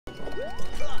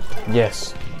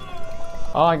Yes.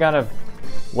 Oh, I gotta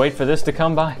wait for this to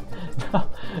come by.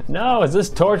 No, is this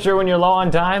torture when you're low on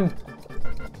time?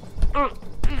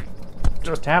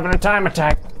 Just having a time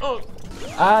attack.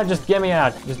 Just get me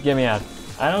out. Just get me out.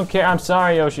 I don't care. I'm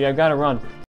sorry, Yoshi. I've gotta run.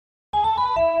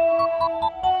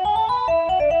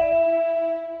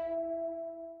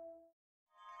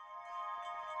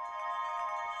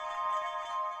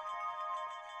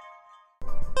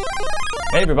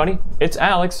 Hey everybody, it's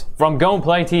Alex from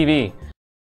GoPlayTV.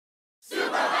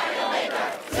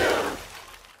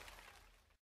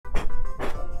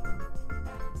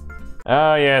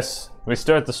 Oh yes, we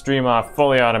start the stream off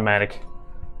fully automatic.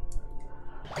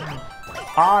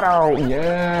 Auto,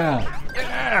 yeah!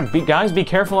 Yeah! Guys, be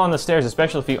careful on the stairs,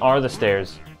 especially if you are the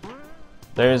stairs.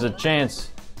 There's a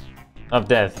chance of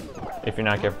death if you're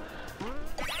not careful.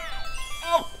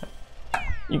 Oh.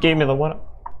 You gave me the one-up.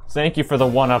 Thank you for the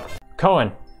one-up.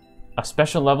 Cohen, a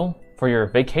special level for your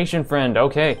vacation friend.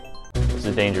 Okay, this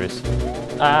is dangerous.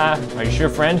 Are you sure,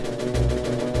 friend?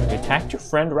 You attacked your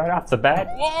friend right off the bat?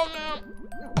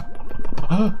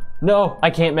 No,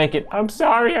 I can't make it. I'm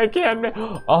sorry, I can't make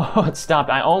it. Oh, it stopped.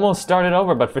 I almost started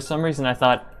over, but for some reason I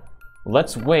thought,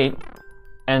 let's wait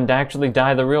and actually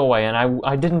die the real way, and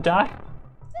I didn't die.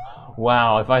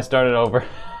 Wow, if I started over,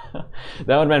 that would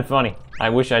have been funny. I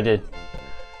wish I did.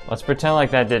 Let's pretend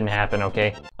like that didn't happen,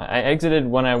 okay? I exited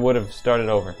when I would have started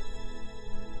over.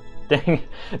 Dang,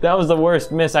 that was the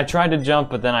worst miss. I tried to jump,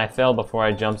 but then I fell before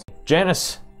I jumped.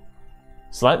 Janice,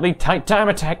 slightly tight time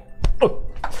attack. Oh.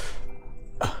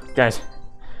 Guys,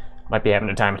 might be having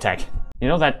a time attack. You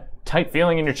know that tight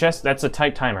feeling in your chest? That's a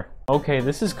tight timer. Okay,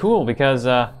 this is cool because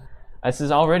this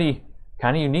is already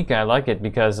kind of unique. I like it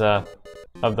because of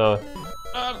the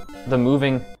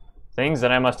moving things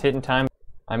that I must hit in time.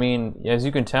 I mean, as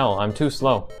you can tell, I'm too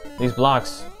slow. These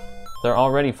blocks, they're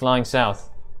already flying south.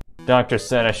 Doctor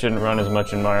said I shouldn't run as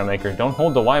much in Mario Maker. Don't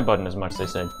hold the Y button as much, they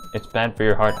said. It's bad for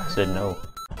your heart. I said no.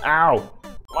 Ow!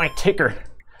 My ticker!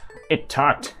 It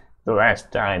talked the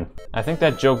last time. I think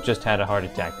that joke just had a heart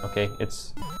attack, okay?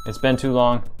 It's been too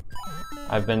long.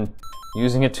 I've been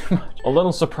using it too much. A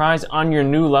little surprise on your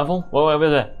new level? Whoa,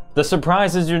 the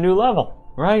surprise is your new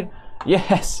level, right?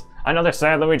 Yes! Another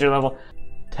Sad Luigi level.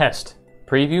 Test.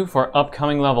 Preview for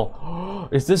upcoming level.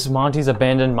 Is this Monty's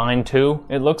Abandoned Mine 2?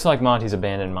 It looks like Monty's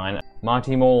Abandoned Mine.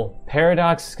 Monty Mole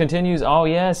Paradox continues. Oh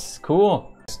yes,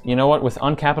 cool. You know what, with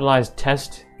uncapitalized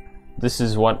test, this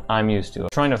is what I'm used to. I'm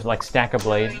trying to like stack a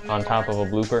blade on top of a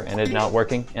blooper and it not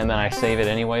working, and then I save it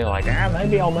anyway, like,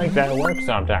 maybe I'll make that work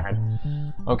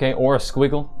sometime. Okay, or a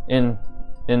squiggle in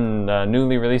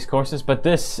newly released courses, but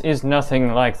this is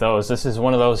nothing like those. This is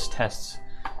one of those tests.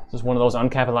 This is one of those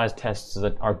uncapitalized tests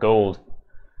that are gold.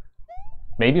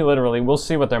 Maybe literally, we'll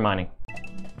see what they're mining.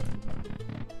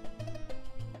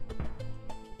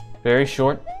 Very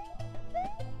short.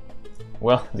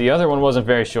 Well, the other one wasn't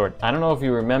very short. I don't know if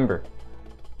you remember.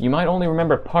 You might only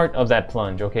remember part of that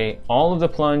plunge, okay? All of the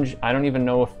plunge, I don't even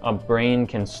know if a brain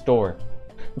can store.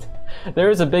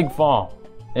 There is a big fall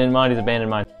in Monty's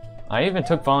Abandoned Mine. I even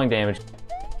took falling damage.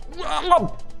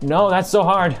 No, that's so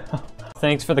hard.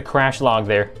 Thanks for the crash log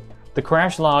there. The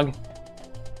crash log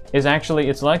is actually,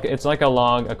 it's like a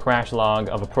log, a crash log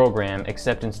of a program,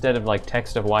 except instead of like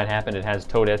text of what happened, it has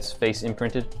Toadette's face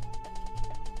imprinted.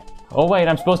 Oh wait,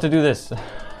 I'm supposed to do this.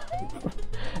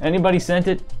 Anybody sent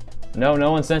it? No,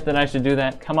 no one sent that I should do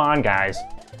that. Come on, guys.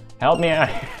 Help me out.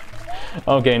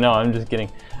 Okay, no, I'm just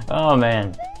kidding. Oh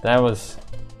man, that was...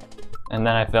 And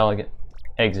then I fell again.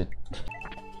 Exit.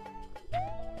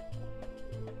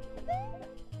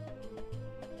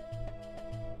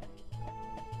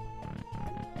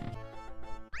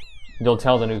 You'll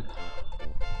tell the new...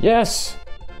 Yes!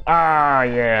 Ah,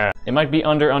 yeah. It might be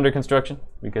under construction,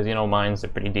 because, you know, mines are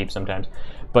pretty deep sometimes.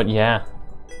 But yeah,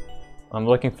 I'm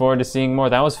looking forward to seeing more.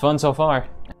 That was fun so far.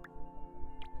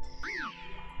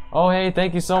 Oh, hey,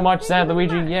 thank you so much, Sad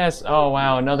Luigi. Yes. Oh,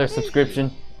 wow, another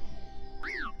subscription.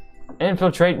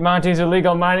 Infiltrate Monty's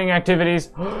illegal mining activities.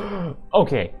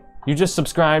 Okay, you just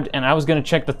subscribed, and I was going to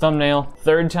check the thumbnail.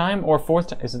 Third time or fourth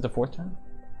time? Is it the fourth time?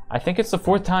 I think it's the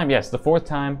fourth time. Yes, the fourth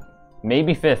time.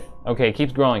 Maybe fifth. Okay, it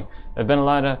keeps growing. There've been a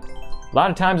lot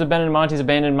of times I've been in Monty's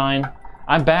Abandoned Mine.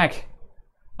 I'm back.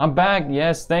 I'm back.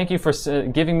 Yes, thank you for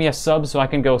giving me a sub so I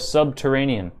can go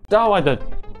subterranean. Oh, I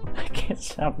can't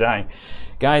stop dying.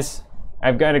 Guys,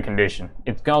 I've got a condition.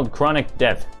 It's called chronic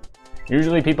death.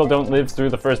 Usually people don't live through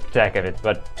the first attack of it,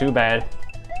 but too bad.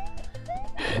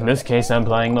 In this case, I'm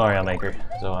playing Mario Maker,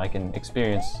 so I can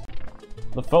experience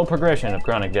the full progression of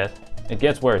chronic death. It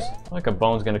gets worse. Like a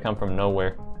bone's gonna come from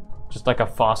nowhere. Just like a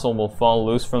fossil will fall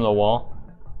loose from the wall.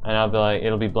 And I'll be like,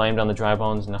 it'll be blamed on the dry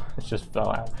bones. No, it just fell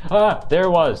out. Ah, there it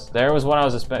was. There was what I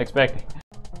was expecting.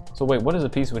 So wait, what does a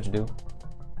P-switch do?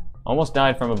 Almost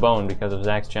died from a bone because of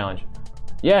Zach's challenge.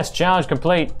 Yes, challenge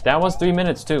complete. That was 3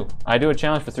 minutes too. I do a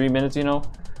challenge for 3 minutes, you know.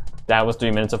 That was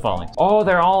 3 minutes of falling. Oh,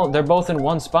 they're both in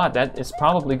one spot. That is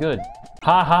probably good.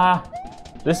 Haha.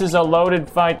 This is a loaded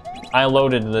fight. I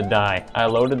loaded the die. I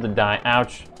loaded the die.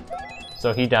 Ouch.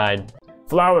 So he died.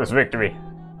 Flawless victory.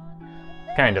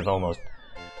 Kind of, almost.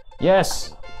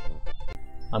 Yes!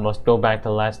 I must go back to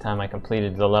the last time I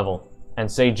completed the level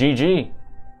and say GG.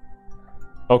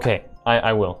 Okay,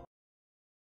 I will.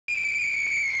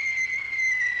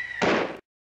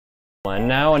 And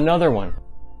now another one.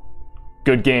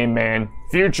 Good game, man.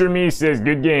 Future me says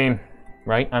good game.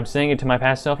 Right? I'm saying it to my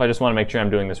past self. I just want to make sure I'm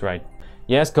doing this right.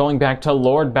 Yes, going back to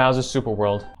LordBowser Super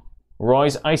World.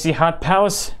 Roy's Icy Hot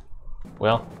Palace.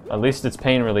 Well, at least it's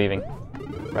pain relieving.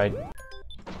 Right?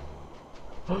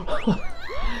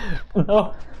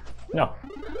 No. No.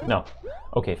 No.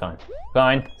 Okay, fine.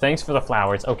 Fine. Thanks for the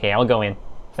flowers. Okay, I'll go in.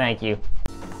 Thank you.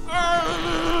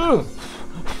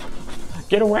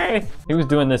 Get away! He was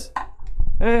doing this.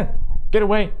 Get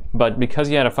away! But because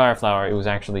he had a fire flower, it was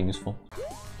actually useful.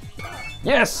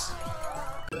 Yes!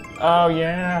 Oh,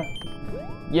 yeah.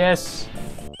 Yes!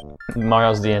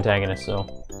 Mario's the antagonist, so.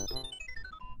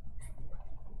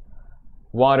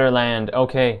 Waterland.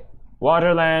 Okay.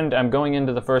 Waterland. I'm going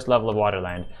into the first level of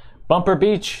Waterland. Bumper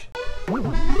Beach.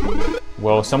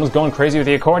 Whoa, someone's going crazy with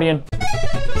the accordion.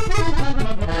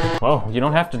 Whoa, you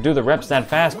don't have to do the reps that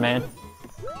fast, man.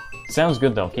 Sounds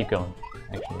good though, keep going,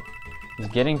 actually. He's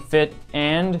getting fit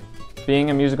and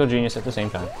being a musical genius at the same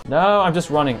time. No, I'm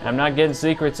just running. I'm not getting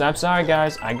secrets. I'm sorry,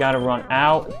 guys. I gotta run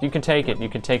out. You can take it. You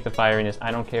can take the fieriness. I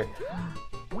don't care.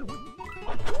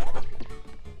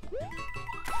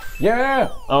 Yeah!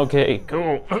 Okay,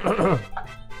 cool.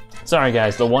 Sorry,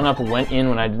 guys. The 1-up went in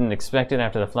when I didn't expect it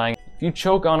after the flying. If you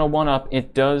choke on a 1-up,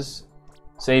 it does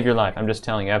save your life. I'm just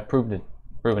telling you. I've proved it.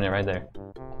 Proven it right there.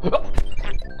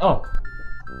 Oh!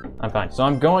 I'm fine. So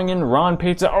I'm going in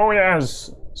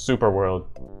ronpizzaoyeah's Super World.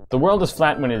 The world is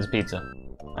flat when it is pizza,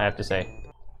 I have to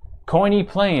say. Coiny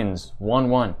Plains,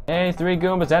 1-1. Hey, 3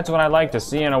 Goombas, that's what I like to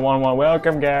see in a 1-1.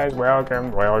 Welcome, guys,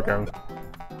 welcome, welcome.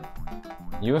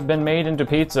 You have been made into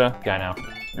pizza. Guy now.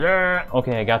 Yeah.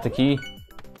 Okay, I got the key.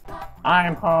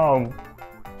 I'm home.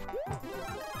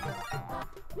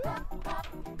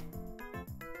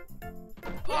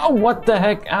 Oh, what the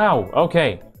heck? Ow,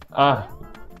 okay. There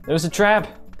was a trap.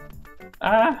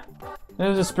 There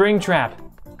was a spring trap.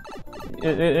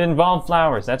 It involved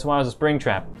flowers. That's why it was a spring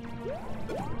trap.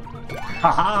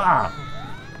 Haha!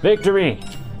 Victory!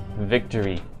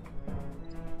 Victory.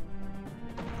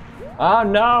 Oh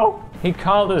no! He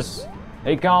called us.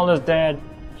 He called us, Dad.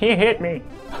 He hit me.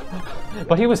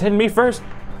 But he was hitting me first.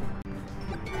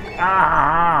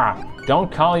 Ah!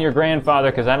 Don't call your grandfather,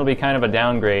 because that'll be kind of a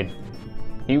downgrade.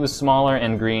 He was smaller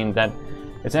and green.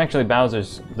 It's actually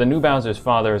Bowser's. The new Bowser's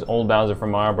father is old Bowser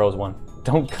from Mario Bros. 1.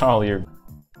 Don't call your...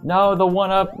 No, the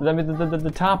 1-up, the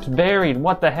top's buried.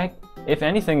 What the heck? If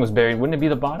anything was buried, wouldn't it be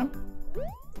the bottom?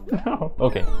 No.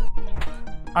 Okay.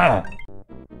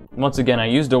 Once again, I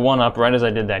used a 1-up right as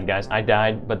I did that, guys. I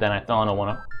died, but then I fell on a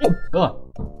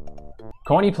 1-up.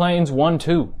 Corny Plains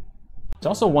 1-2. It's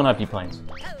also 1-uppy planes.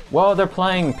 Whoa, they're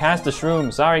playing past the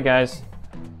shroom. Sorry, guys.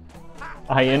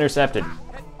 I intercepted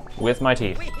with my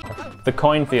teeth. The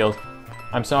coin field.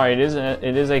 I'm sorry, it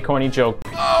is a corny joke.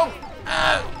 Oh!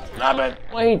 Stop it!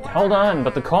 Wait, hold on,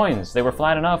 but the coins, they were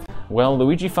flat enough. Well,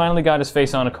 Luigi finally got his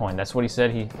face on a coin. That's what he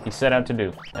said he set out to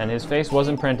do. And his face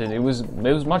wasn't printed. It was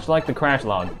much like the crash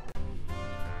log.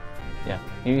 Yeah,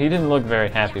 he didn't look very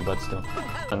happy, but still.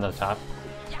 On the top.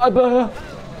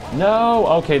 No!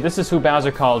 Okay, this is who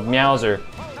Bowser called Meowser.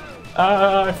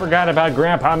 I forgot about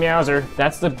Grandpa Meowser.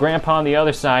 That's the grandpa on the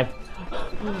other side.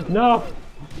 No!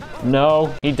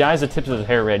 No, he dyes the tips of his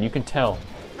hair red, you can tell.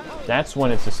 That's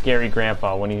when it's a scary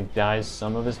grandpa, when he dyes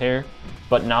some of his hair,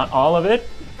 but not all of it.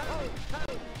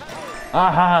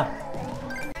 Aha!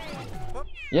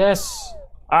 Yes!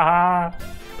 Aha!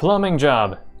 Plumbing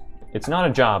job. It's not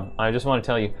a job, I just want to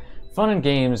tell you. Fun and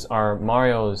games are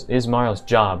Mario's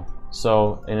job.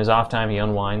 So, in his off time, he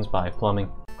unwinds by plumbing.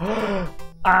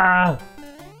 Ah!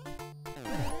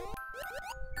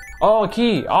 Oh, a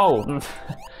key! Oh!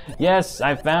 Yes,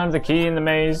 I found the key in the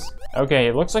maze. Okay,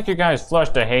 it looks like you guys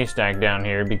flushed a haystack down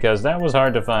here because that was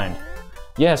hard to find.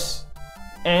 Yes,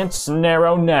 Ant's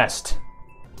narrow nest.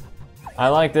 I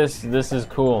like this. This is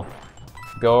cool.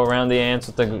 Go around the ants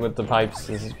with the pipes.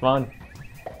 This is fun.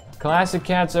 Classic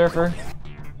CatSurfer.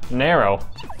 Narrow.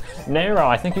 Narrow.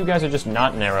 I think you guys are just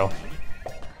not narrow.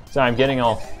 Sorry, I'm getting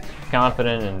all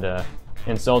confident and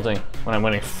insulting when I'm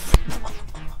winning.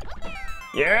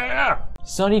 Yeah!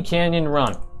 Sunny Canyon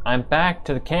Run. I'm back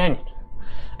to the canyon.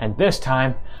 And this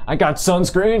time, I got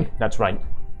sunscreen. That's right.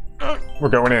 We're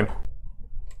going in.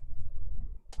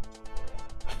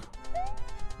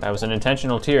 That was an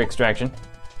intentional tear extraction.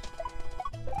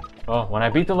 Oh, when I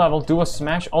beat the level, do a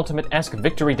Smash Ultimate-esque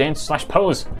victory dance /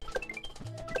 pose.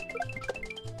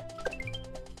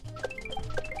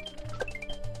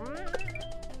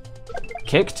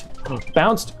 Kicked,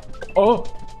 bounced, oh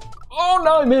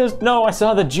no, I missed. No, I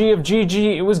saw the G of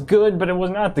GG. It was good, but it was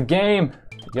not the game.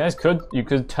 You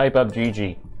could type up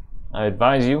GG. I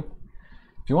advise you,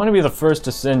 if you want to be the first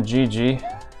to send GG,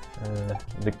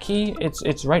 the key,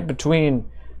 it's right between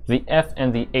the F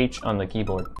and the H on the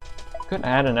keyboard. Could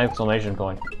add an exclamation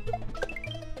point.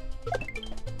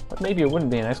 But maybe it wouldn't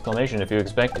be an exclamation if you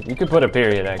expect it. You could put a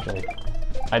period, actually.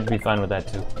 I'd be fine with that,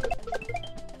 too.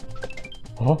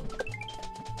 Oh.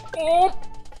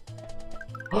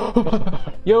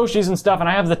 Yoshi's and stuff, and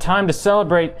I have the time to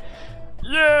celebrate.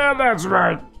 Yeah, that's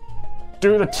right.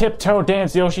 Do the tiptoe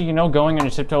dance, Yoshi. You know, going on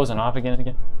your tiptoes and off again and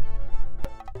again.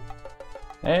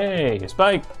 Hey,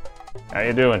 Spike. How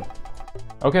you doing?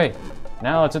 Okay,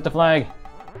 now let's hit the flag.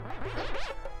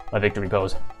 My victory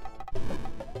pose.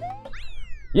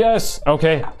 Yes,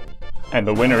 okay. And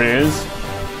the winner is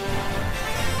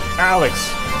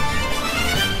Alex.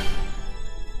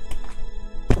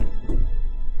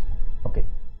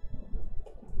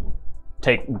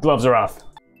 Okay. Gloves are off.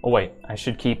 Oh wait, I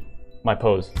should keep my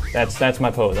pose. That's my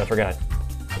pose, I forgot.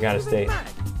 I gotta stay.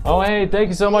 Oh hey, thank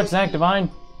you so much, Zach Divine.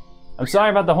 I'm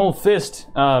sorry about the whole fist.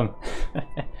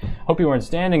 Hope you weren't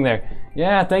standing there.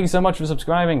 Yeah, thank you so much for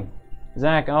subscribing.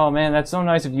 Zach, oh man, that's so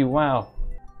nice of you, wow.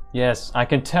 Yes, I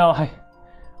can tell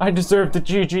I deserve the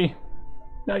GG.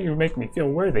 Now you make me feel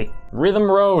worthy. Rhythm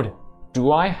Road.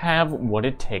 Do I have what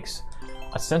it takes?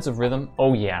 A sense of rhythm?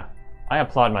 Oh yeah. I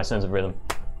applaud my sense of rhythm.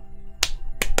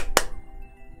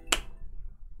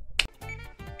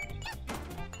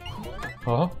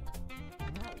 Huh?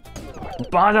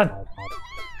 Bada!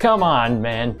 Come on,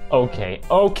 man. Okay,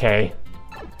 okay.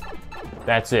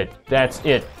 That's it. That's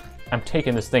it. I'm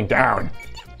taking this thing down.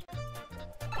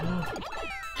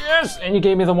 Yes! And you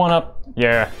gave me the 1-up.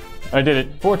 Yeah, I did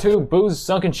it. 4-2, Boo's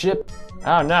sunken ship.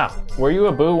 Oh no. Were you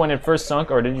a Boo when it first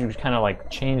sunk, or did you kind of like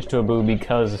change to a Boo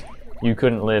because you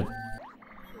couldn't live?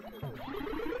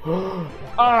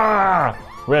 Ah!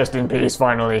 Rest in peace,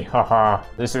 finally. Haha.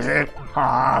 This is it.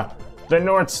 Haha. The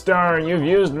North Star, you've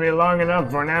used me long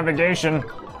enough for navigation.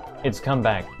 It's come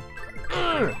back.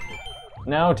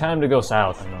 Now time to go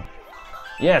south.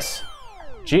 Yes.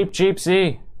 Cheap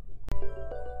see.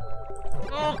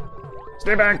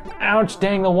 Stay back. Ouch,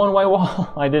 dang the one-way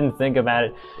wall. I didn't think about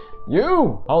it.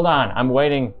 You! Hold on, I'm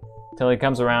waiting till he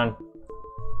comes around.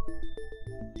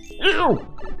 You!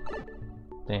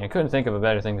 Dang, I couldn't think of a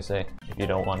better thing to say if you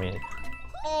don't want me to.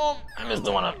 Oh, I missed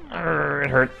the 1-up. It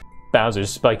hurt. Bowser's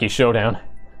Spiky Showdown.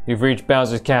 You've reached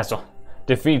Bowser's castle.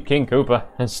 Defeat King Koopa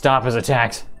and stop his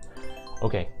attacks.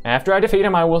 Okay, after I defeat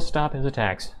him, I will stop his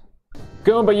attacks.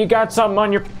 Goomba, you got something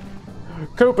on your...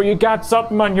 Koopa, you got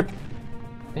something on your...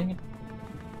 Dang it.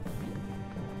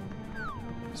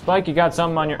 Spike, you got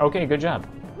something on your... Okay, good job.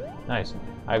 Nice.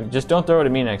 Just don't throw it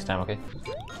at me next time, okay?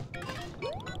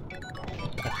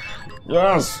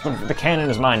 Yes! The cannon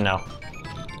is mine now.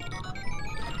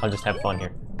 I'll just have fun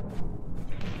here.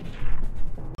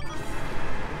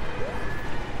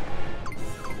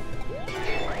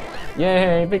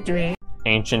 Yay, victory!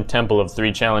 Ancient Temple of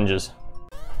 3 Challenges.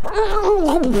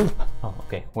 Oh,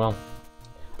 okay, well,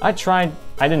 I tried.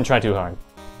 I didn't try too hard,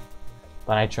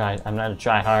 but I tried. I'm not a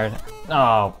try hard.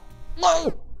 Oh,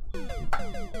 no!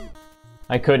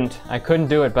 I couldn't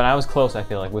do it, but I was close, I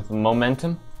feel like, with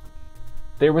momentum.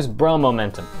 There was bro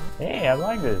momentum. Hey, I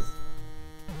like this.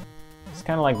 It's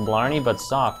kind of like Blarney, but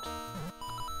soft.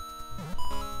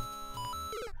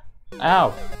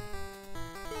 Ow!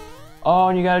 Oh,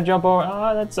 and you gotta jump over.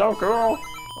 Oh, that's so cool.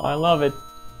 Oh, I love it.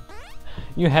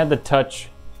 You had the touch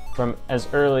from as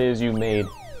early as you made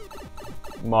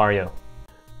Mario.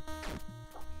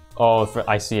 Oh,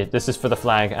 I see it. This is for the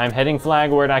flag. I'm heading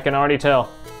flagward, I can already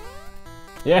tell.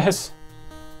 Yes!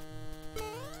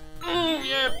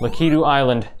 Yeah. Lakitu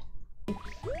Island.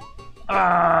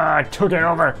 Ah, I took it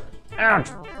over. Ouch!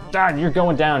 God, you're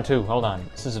going down too. Hold on.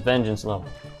 This is a vengeance level.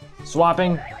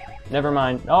 Swapping? Never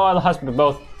mind. Oh, I lost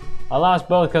both. I lost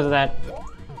both because of that.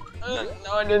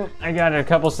 No, I didn't. I got a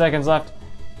couple seconds left.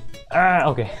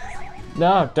 Okay.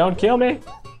 No, don't kill me.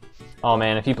 Oh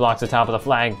man, if he blocks the top of the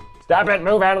flag. Stop it,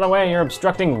 move out of the way, you're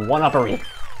obstructing 1-uppery.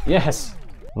 Yes.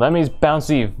 Lemmy's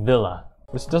Bouncy Villa.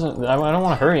 This doesn't, I don't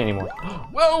want to hurry anymore.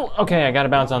 Whoa! Okay, I gotta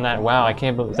bounce on that. Wow, I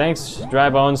can't believe, thanks, Dry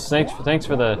Bones. Thanks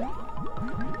for the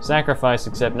sacrifice,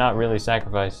 except not really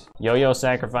sacrifice. Yo-yo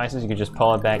sacrifices, you could just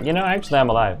pull it back. You know, actually I'm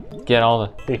alive. Get all the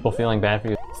people feeling bad for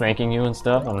you, thanking you and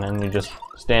stuff, and then you just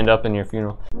stand up in your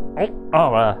funeral.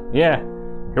 Yeah.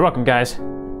 You're welcome, guys.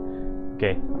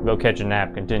 Okay, go catch a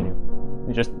nap, continue.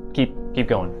 You just keep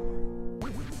going.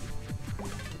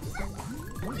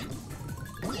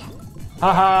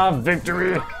 Haha,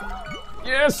 victory!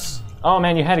 Yes! Oh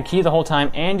man, you had a key the whole time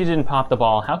and you didn't pop the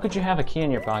ball. How could you have a key in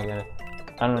your pocket?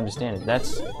 I don't understand it.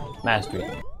 That's mastery.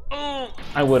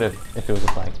 I would have if it was a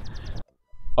flag.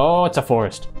 Oh, it's a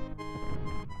forest.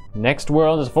 Next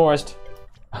world is a forest.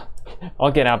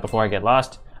 I'll get out before I get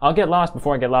lost. I'll get lost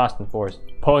before I get lost in the forest.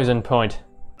 Poison point.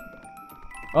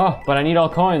 Oh, but I need all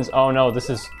coins. Oh no, this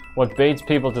is what baits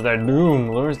people to their doom,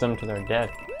 lures them to their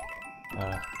death.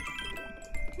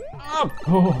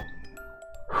 Oh.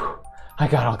 I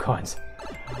got all coins.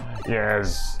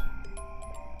 Yes.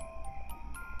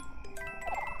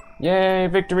 Yay,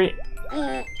 victory.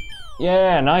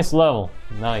 Yeah, nice level.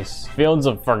 Nice. Fields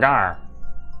of Fergar.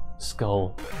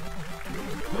 Skull.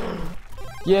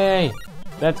 Yay.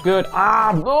 That's good.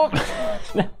 Oh.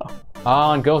 No.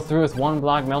 Oh, and go through with one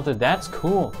block melted. That's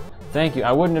cool. Thank you.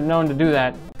 I wouldn't have known to do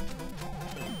that.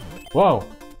 Whoa.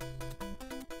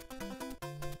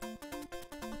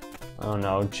 Oh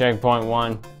no, checkpoint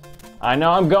 1. I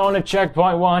know I'm going to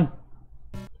checkpoint 1.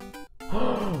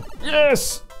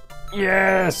 Yes!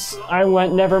 Yes! I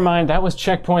went, never mind, that was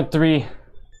checkpoint 3.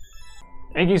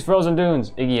 Iggy's Frozen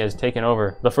Dunes. Iggy has taken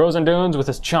over the Frozen Dunes with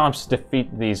his chomps to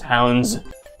defeat these hounds.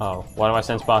 Oh, why do I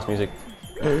sense boss music?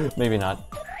 Maybe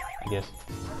not, I guess.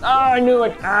 Ah, I knew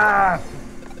it!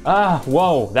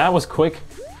 Whoa, that was quick.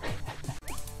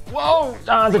 Whoa!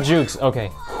 The jukes, okay.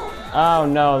 Oh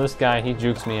no, this guy, he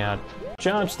jukes me out.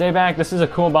 Chomp, stay back, this is a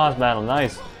cool boss battle,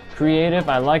 nice. Creative,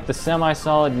 I like the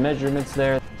semi-solid measurements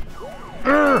there.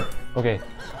 Okay.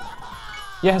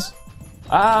 Yes!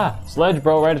 Sledge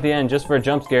bro right at the end, just for a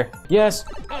jump scare. Yes!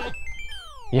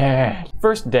 Yeah!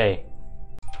 First day.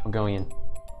 I'm going in.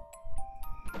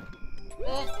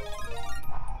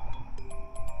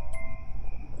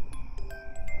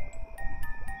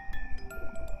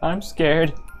 I'm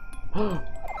scared.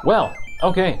 Well,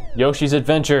 okay, Yoshi's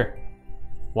Adventure.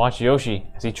 Watch Yoshi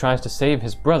as he tries to save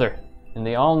his brother in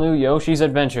the all-new Yoshi's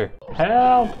Adventure.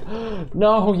 Help!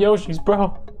 No, Yoshi's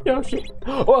bro. Yoshi.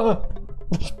 Whoa.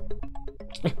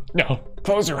 No,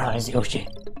 close your eyes, Yoshi.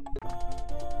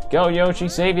 Go, Yoshi,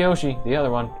 save Yoshi. The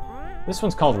other one. This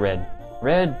one's called Red.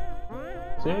 Red.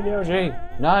 Save Yoshi.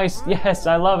 Nice, yes,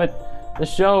 I love it. The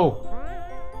show.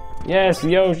 Yes,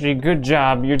 Yoshi, good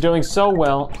job. You're doing so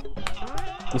well.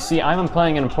 You see, I'm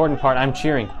playing an important part. I'm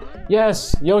cheering.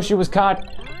 Yes, Yoshi was caught.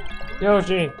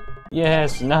 Yoshi.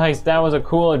 Yes, nice. That was a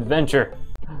cool adventure.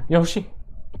 Yoshi.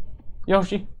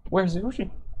 Yoshi. Where's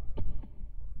Yoshi?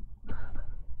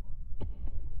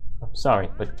 I'm sorry,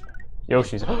 but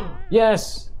Yoshi's.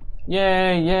 Yes.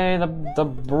 Yay, yay. The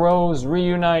bros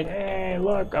reunite. Hey,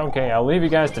 look. Okay, I'll leave you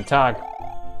guys to talk.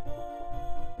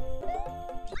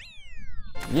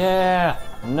 Yeah.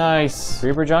 Nice.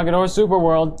 Creeper Jungador Super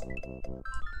World.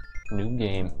 New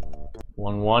game.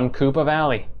 1-1 Koopa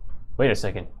Valley. Wait a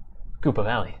second. Koopa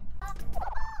Valley.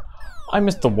 I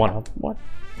missed the 1-up. What?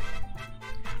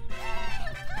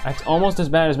 That's almost as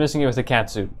bad as missing it with the cat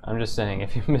suit. I'm just saying,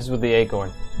 if you miss with the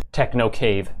acorn. Techno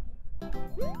Cave.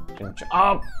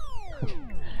 Oh!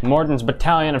 Morton's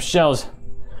battalion of shells.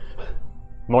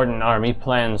 Morton army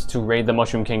plans to raid the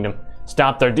Mushroom Kingdom.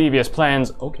 Stop their devious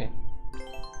plans. Okay.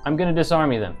 I'm gonna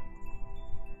disarm them.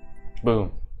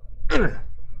 Boom.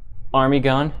 Army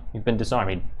gone. You've been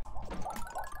disarmed.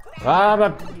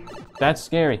 But that's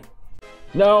scary.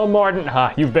 No, Morton.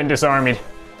 You've been disarmed.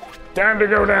 Time to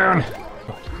go down.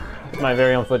 My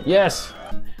very own foot. Yes.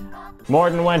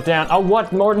 Morton went down. Oh,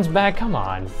 what? Morton's back? Come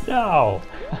on. No.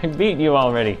 I beat you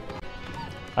already.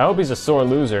 I hope he's a sore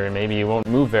loser and maybe he won't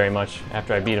move very much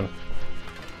after I beat him.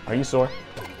 Are you sore?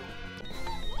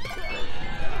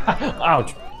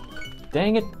 Ouch.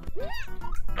 Dang it.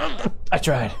 I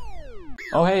tried.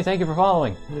 Oh, hey, thank you for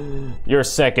following. Your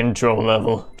second troll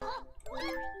level.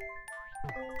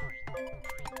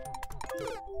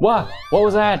 What? What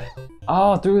was that?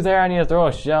 Oh, through there I need to throw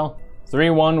a shell.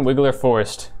 3-1 Wiggler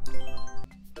Forest.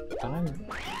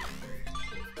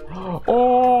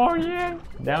 Oh, yeah.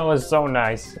 That was so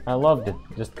nice. I loved it.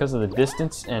 Just because of the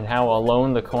distance and how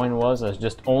alone the coin was as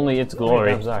just only its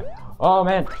glory. I'm sorry. Oh,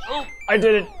 man. Oh, I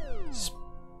did it.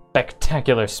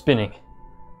 Spectacular spinning.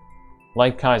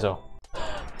 Like Kaizo.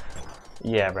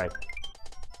 Yeah, right.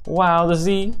 Wow, the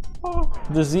Z. Oh,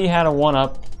 the Z had a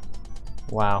 1-up.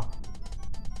 Wow.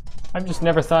 I've just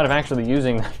never thought of actually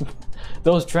using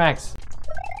those tracks.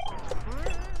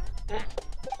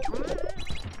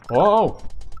 Whoa!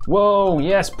 Whoa,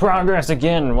 yes, progress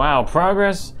again. Wow,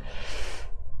 progress.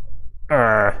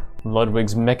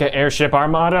 Ludwig's Mecha Airship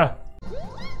Armada.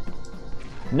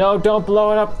 No, don't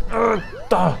blow it up.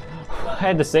 I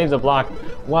had to save the block.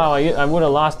 Wow, I would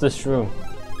have lost this shroom.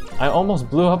 I almost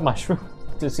blew up my shroom.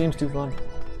 It seems too fun.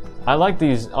 I like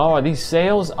these. Oh, are these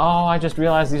sails? Oh, I just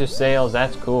realized these are sails.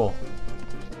 That's cool.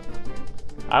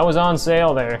 I was on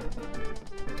sale there.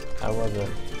 I wasn't.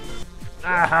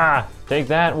 Aha! Take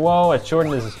that. Whoa, it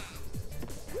shortened his...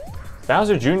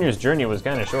 Bowser Jr.'s journey was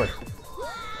kind of short.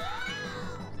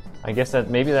 I guess that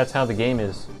maybe that's how the game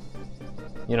is.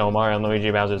 You know, Mario and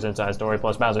Luigi Bowser's Inside Story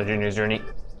plus Bowser Jr.'s Journey.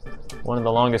 One of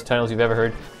the longest titles you've ever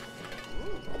heard.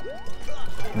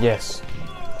 Yes.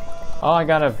 Oh, I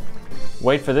gotta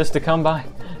wait for this to come by.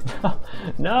 No,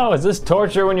 no, is this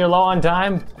torture when you're low on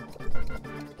time?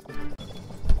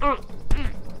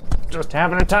 Just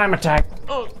having a time attack.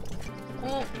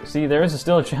 See, there is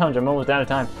still a challenge. I'm almost out of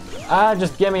time. Ah,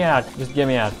 just get me out. Just get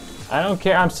me out. I don't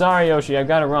care. I'm sorry, Yoshi. I've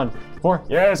got to run. 4.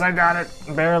 Yes, I got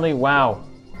it. Barely. Wow.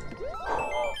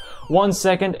 1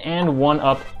 second and 1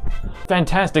 up.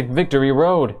 Fantastic victory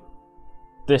road.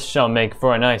 This shall make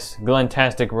for a nice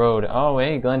Glentastic road. Oh,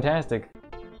 hey, Glentastic.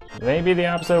 Maybe the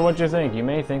opposite of what you think. You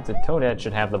may think that Toadette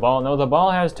should have the ball. No, the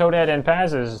ball has Toadette and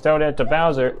passes Toadette to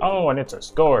Bowser. Oh, and it's a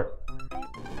score.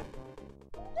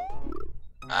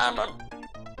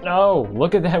 No,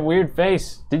 look at that weird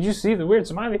face. Did you see the weird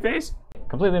smiley face?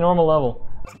 Completely normal level.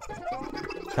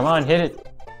 Come on, hit it.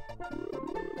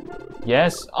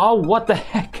 Yes. Oh, what the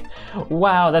heck?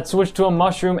 Wow, that switched to a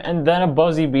mushroom and then a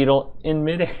buzzy beetle in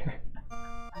midair.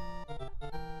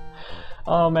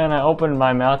 Oh man, I opened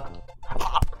my mouth.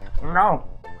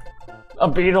 No! A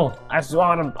beetle! I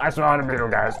swallowed a beetle,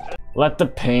 guys. Let the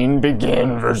pain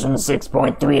begin, version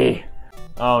 6.3.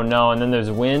 Oh no, and then there's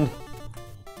wind.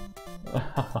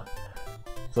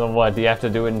 So what, do you have to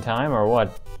do it in time or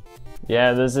what?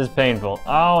 Yeah, this is painful.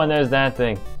 Oh, and there's that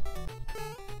thing.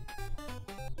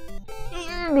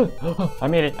 I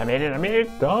made it, I made it, I made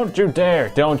it. Don't you dare,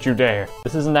 don't you dare.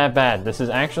 This isn't that bad. This is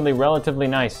actually relatively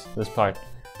nice, this part.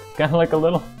 Kind of like a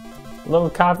little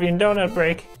coffee and donut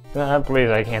break. Please,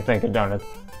 I can't think of donuts.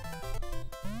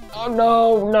 Oh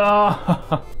no,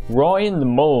 no. Roy and the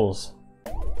Moles.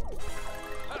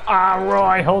 Ah,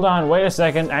 Roy, hold on, wait a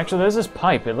second. Actually, there's this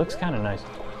pipe. It looks kind of nice.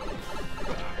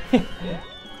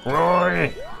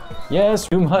 Roy! Yes,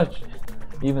 too much.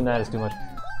 Even that is too much.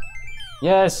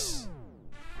 Yes!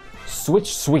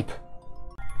 Switch sweep.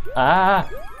 Ah!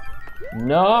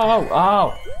 No!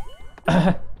 Oh!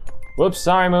 Whoops,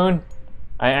 sorry, Moon.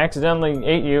 I accidentally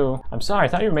ate you. I'm sorry, I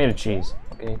thought you were made of cheese.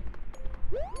 Okay.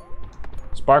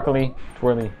 Sparkly,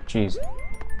 twirly cheese.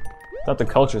 Thought the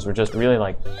cultures were just really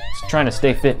like trying to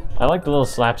stay fit. I like the little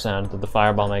slap sound that the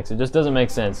fireball makes. It just doesn't make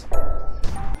sense.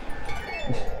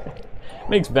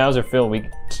 Makes Bowser feel weak.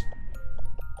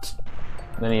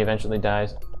 Then he eventually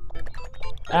dies.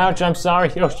 Ouch, I'm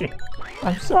sorry, Yoshi.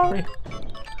 I'm sorry.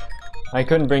 I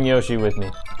couldn't bring Yoshi with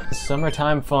me.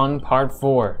 Summertime Fun Part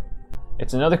 4.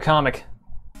 It's another comic.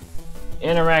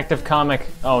 Interactive comic.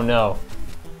 Oh no.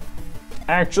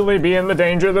 Actually be in the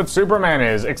danger that Superman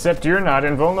is, except you're not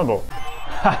invulnerable.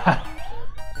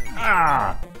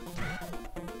 Ah.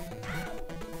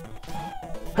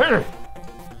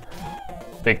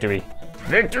 Victory.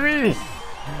 Victory!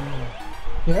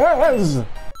 Yes!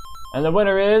 And the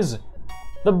winner is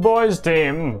the boys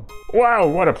team. Wow,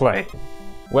 what a play.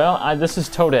 Well, this is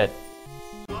Toadette.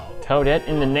 Toadette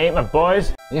in the name of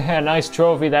boys? Yeah, nice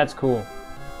trophy, that's cool.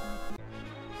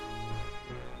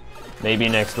 Maybe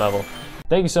next level.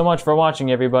 Thank you so much for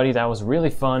watching, everybody. That was really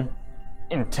fun.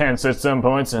 Intense at some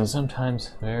points and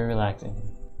sometimes very relaxing.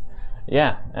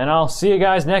 Yeah, and I'll see you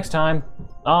guys next time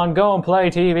on Go and Play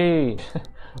TV.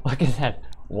 Look at that.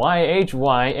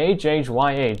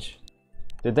 YHYHHYH.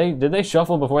 Did they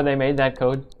shuffle before they made that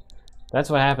code? That's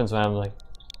what happens when I'm like,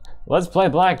 let's play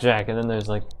blackjack, and then there's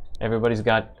like, everybody's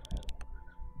got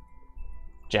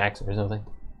jacks or something.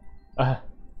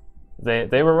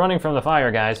 They were running from the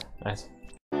fire, guys. Nice.